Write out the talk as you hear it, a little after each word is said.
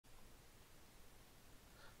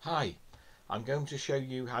Hi, I'm going to show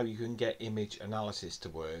you how you can get image analysis to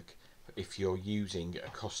work if you're using a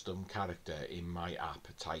custom character in my app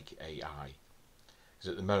TykeAI. Because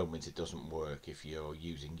at the moment it doesn't work if you're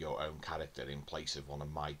using your own character in place of one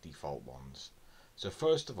of my default ones. So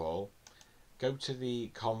first of all, go to the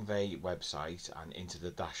Convai website and into the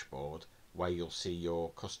dashboard where you'll see your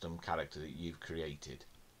custom character that you've created.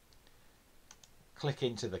 Click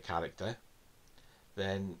into the character,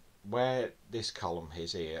 then where this column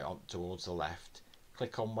is here towards the left,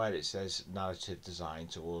 click on where it says Narrative Design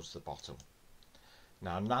towards the bottom.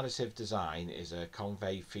 Now, Narrative Design is a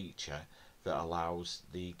Convai feature that allows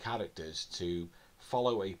the characters to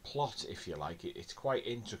follow a plot, if you like. It's quite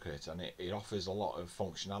intricate and it offers a lot of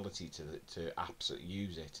functionality to apps that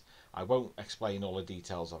use it. I won't explain all the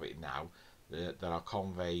details of it now. There are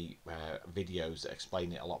Convai videos that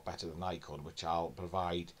explain it a lot better than I could, which I'll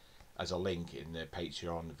provide as a link in the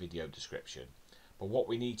Patreon video description. But what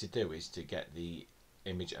we need to do is to get the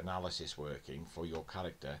image analysis working for your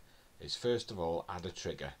character is first of all add a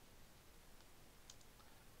trigger.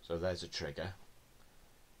 So there's a trigger.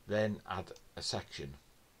 Then add a section.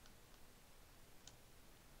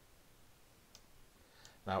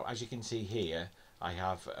 Now, as you can see here, I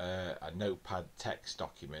have a notepad text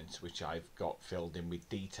document which I've got filled in with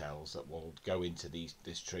details that will go into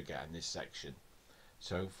this trigger and this section.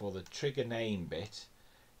 So for the trigger name bit,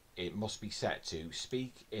 it must be set to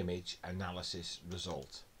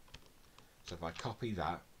SpeakImageAnalysisResult. So if I copy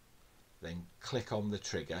that, then click on the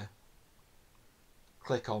trigger,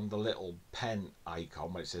 click on the little pen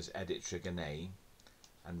icon where it says Edit Trigger Name,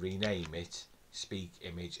 and rename it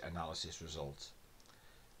SpeakImageAnalysisResult.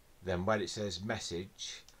 Then where it says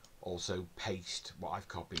Message, also paste what I've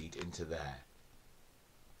copied into there.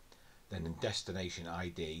 Then in Destination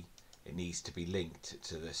ID, it needs to be linked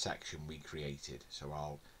to the section we created. So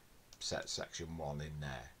I'll set section 1 in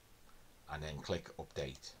there and then click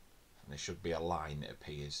Update. And there should be a line that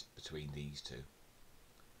appears between these two.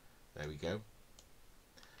 There we go.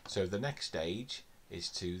 So the next stage is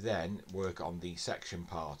to then work on the section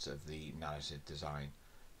part of the narrative design.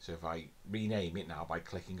 So if I rename it now by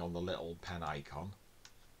clicking on the little pen icon,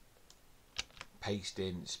 paste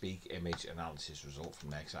in SpeakImageAnalysisResult from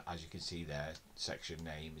there, because as you can see there, section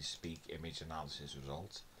name is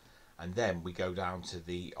SpeakImageAnalysisResult, and then we go down to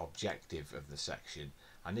the objective of the section,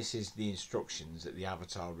 and this is the instructions that the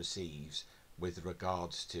avatar receives with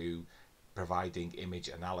regards to providing image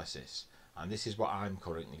analysis, and this is what I'm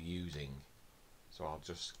currently using. So I'll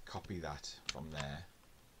just copy that from there.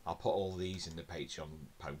 I'll put all these in the Patreon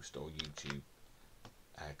post or YouTube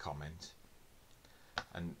comment.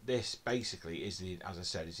 And this basically is as I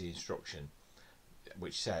said, is the instruction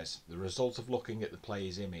which says the result of looking at the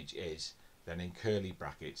player's image is, then in curly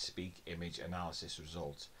brackets,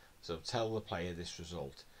 SpeakImageAnalysisResult. So tell the player this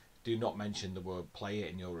result. Do not mention the word player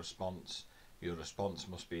in your response. Your response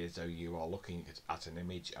must be as though you are looking at an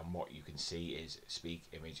image and what you can see is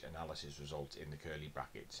SpeakImageAnalysisResult in the curly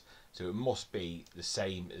brackets. So it must be the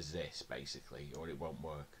same as this basically, or it won't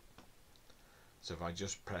work. So if I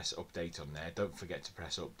just press update on there, don't forget to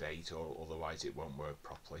press update or otherwise it won't work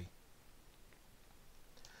properly.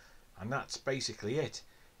 And that's basically it.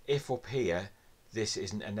 If up here this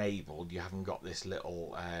isn't enabled, you haven't got this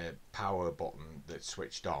little power button that's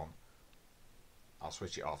switched on, I'll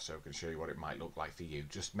switch it off so I can show you what it might look like for you.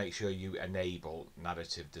 Just make sure you enable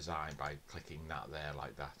narrative design by clicking that there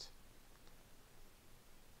like that.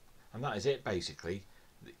 And that is it basically.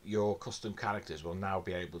 Your custom characters will now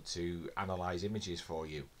be able to analyze images for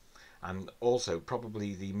you, and also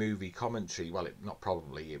probably the movie commentary, well, it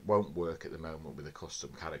won't work at the moment with a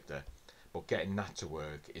custom character, but getting that to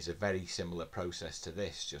work is a very similar process to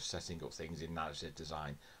this, just setting up things in narrative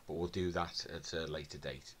design, but we'll do that at a later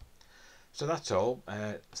date. So that's all.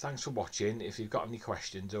 Thanks for watching. If you've got any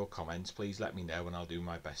questions or comments, please let me know and I'll do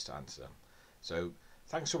my best to answer them. So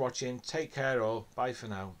thanks for watching, take care all, bye for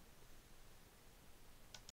now.